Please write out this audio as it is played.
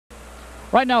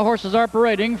Right now, horses are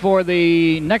parading for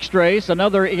the next race,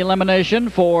 another elimination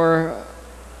for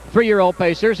 3-year-old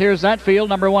pacers. Here's that field.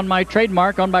 Number 1, My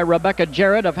Trademark, owned by Rebecca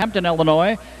Jarrett of Hampton,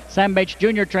 Illinois. Sam Bates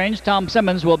Jr. trains. Tom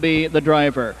Simmons will be the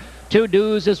driver. 2,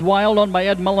 Dues is Wild, owned by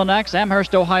Ed Mullinax,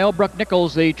 Amherst, Ohio. Brooke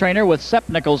Nichols, the trainer, with Sepp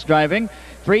Nichols driving.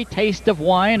 3, Taste of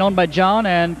Wine, owned by John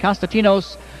and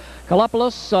Konstantinos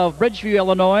Kalopoulos of Bridgeview,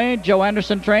 Illinois. Joe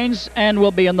Anderson trains and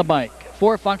will be in the bike.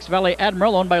 4, Fox Valley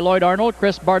Admiral, owned by Lloyd Arnold,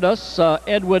 Chris Bardas,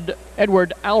 Edward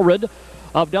Alred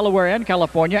of Delaware and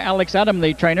California. Alex Adam,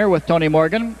 the trainer, with Tony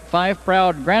Morgan. 5,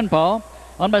 Proud Grandpa,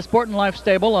 owned by Sport and Life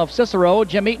Stable of Cicero.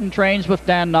 Jim Eaton trains with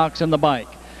Dan Knox in the bike.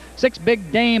 6,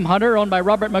 Big Dame Hunter, owned by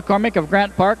Robert McCormick of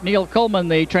Grant Park. Neil Coleman,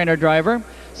 the trainer driver.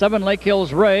 7, Lake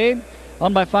Hills Ray,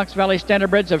 owned by Fox Valley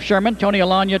Standardbreds of Sherman. Tony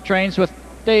Alanya trains with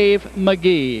Dave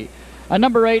McGee.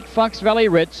 Number 8, Fox Valley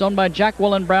RITZ, owned by Jack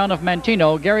Willen Brown of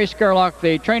Mantino. Gary Skurlock,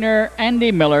 the trainer.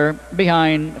 Andy Miller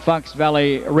behind Fox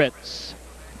Valley RITZ.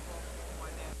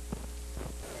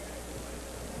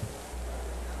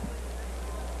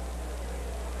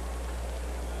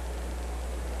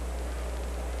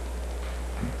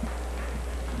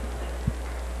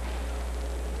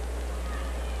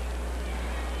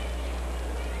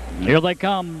 Here they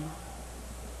come.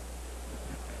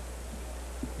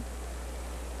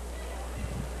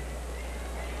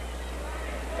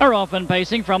 They're off and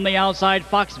pacing from the outside.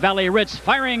 Fox Valley RITZ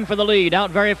firing for the lead. Out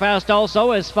very fast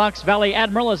also is Fox Valley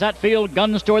Admiral as that field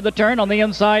guns toward the turn. On the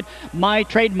inside, My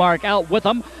Trademark out with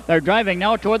them. They're driving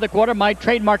now toward the quarter. My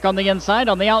Trademark on the inside.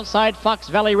 On the outside, Fox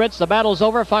Valley RITZ. The battle's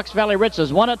over. Fox Valley RITZ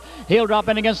has won it. He'll drop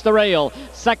in against the rail.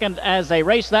 Second as they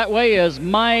race that way is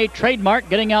My Trademark,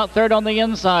 getting out third on the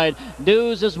inside.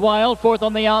 Dues is Wild. Fourth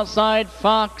on the outside,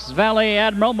 Fox Valley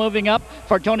Admiral moving up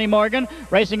for Tony Morgan.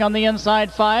 Racing on the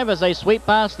inside 5 as they sweep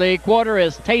past the quarter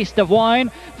is Taste of Wine.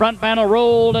 Front panel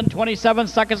rolled in 27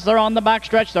 seconds. They're on the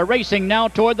backstretch. They're racing now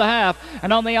toward the half.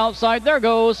 And on the outside, there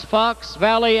goes Fox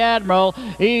Valley Admiral,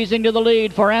 easing to the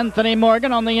lead for Anthony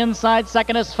Morgan. On the inside,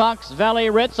 second is Fox Valley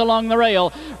RITZ along the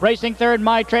rail. Racing third,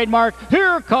 My Trademark.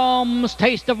 Here comes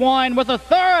Taste of Wine with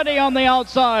authority on the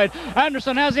outside.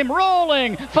 Anderson has him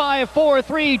rolling. 5, 4,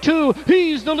 3, 2.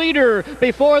 He's the leader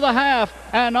before the half.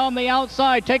 And on the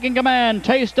outside, taking command,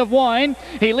 Taste of Wine.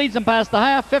 He leads them past the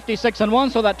half, 56-1,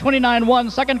 so that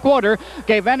 29-1 second quarter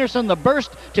gave Anderson the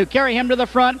burst to carry him to the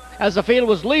front as the field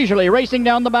was leisurely racing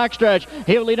down the backstretch.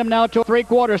 He'll lead him now to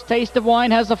 3/4. Taste of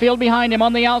Wine has the field behind him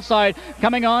on the outside.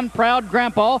 Coming on, Proud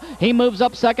Grandpa. He moves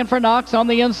up second for Knox. On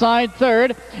the inside,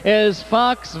 third is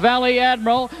Fox Valley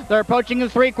Admiral. They're approaching the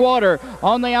 3/4.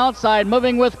 On the outside,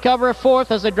 moving with cover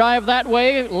fourth as they drive that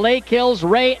way. Lake Hills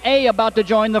Ray A about to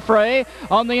join the fray.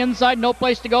 On the inside, no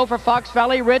place to go for Fox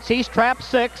Valley RITZ. He's trapped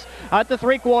 6 at the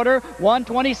 3/4.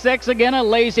 1:26, again a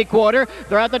lazy quarter.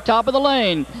 They're at the top of the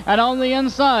lane. And on the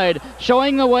inside,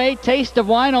 showing the way, Taste of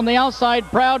Wine. On the outside,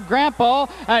 Proud Grandpa.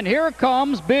 And here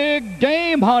comes Big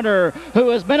Dame Hunter, who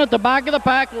has been at the back of the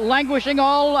pack, languishing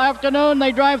all afternoon.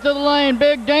 They drive through the lane.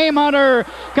 Big Dame Hunter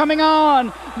coming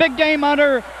on. Big Dame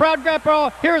Hunter, Proud Grandpa.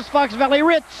 Here's Fox Valley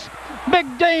RITZ.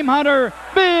 Big Dame Hunter,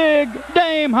 Big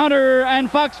Dame Hunter, and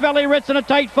Fox Valley RITZ in a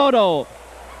tight photo.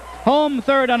 Home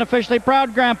third unofficially,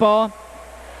 Proud Grandpa.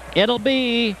 It'll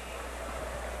be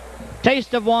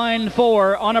Taste of Wine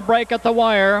 4. On a break at the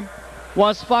wire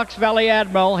was Fox Valley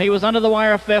Admiral. He was under the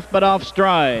wire 5th, but off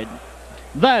stride.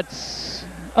 That's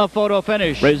a photo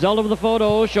finish. Result of the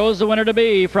photo shows the winner to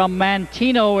be from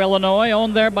Mantino, Illinois,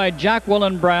 owned there by Jack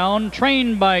Willen Brown,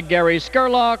 trained by Gary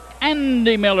Skurlock,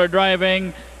 Andy Miller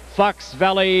driving, Fox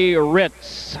Valley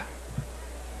RITZ.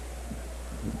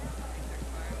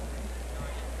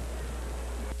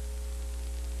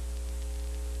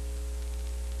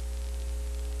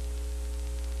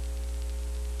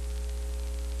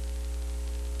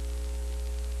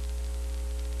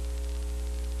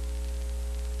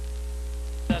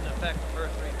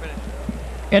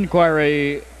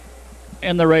 Inquiry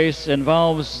in the race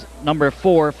involves number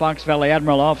 4, Fox Valley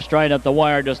Admiral, off stride at the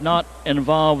wire. Does not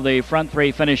involve the front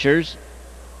 3 finishers.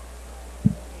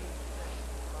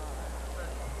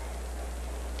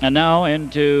 And now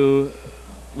into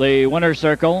the winner's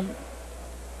circle,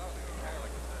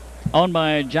 owned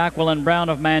by Jack Willen Brown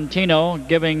of Mantino,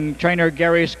 giving trainer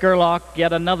Gary Skurlock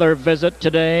yet another visit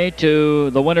today to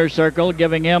the winner's circle,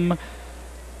 giving him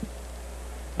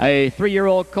a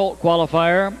 3-year-old Colt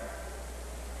qualifier.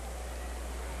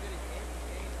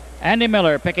 Andy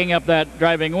Miller picking up that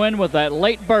driving win with that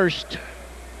late burst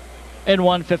in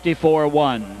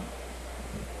 154.1.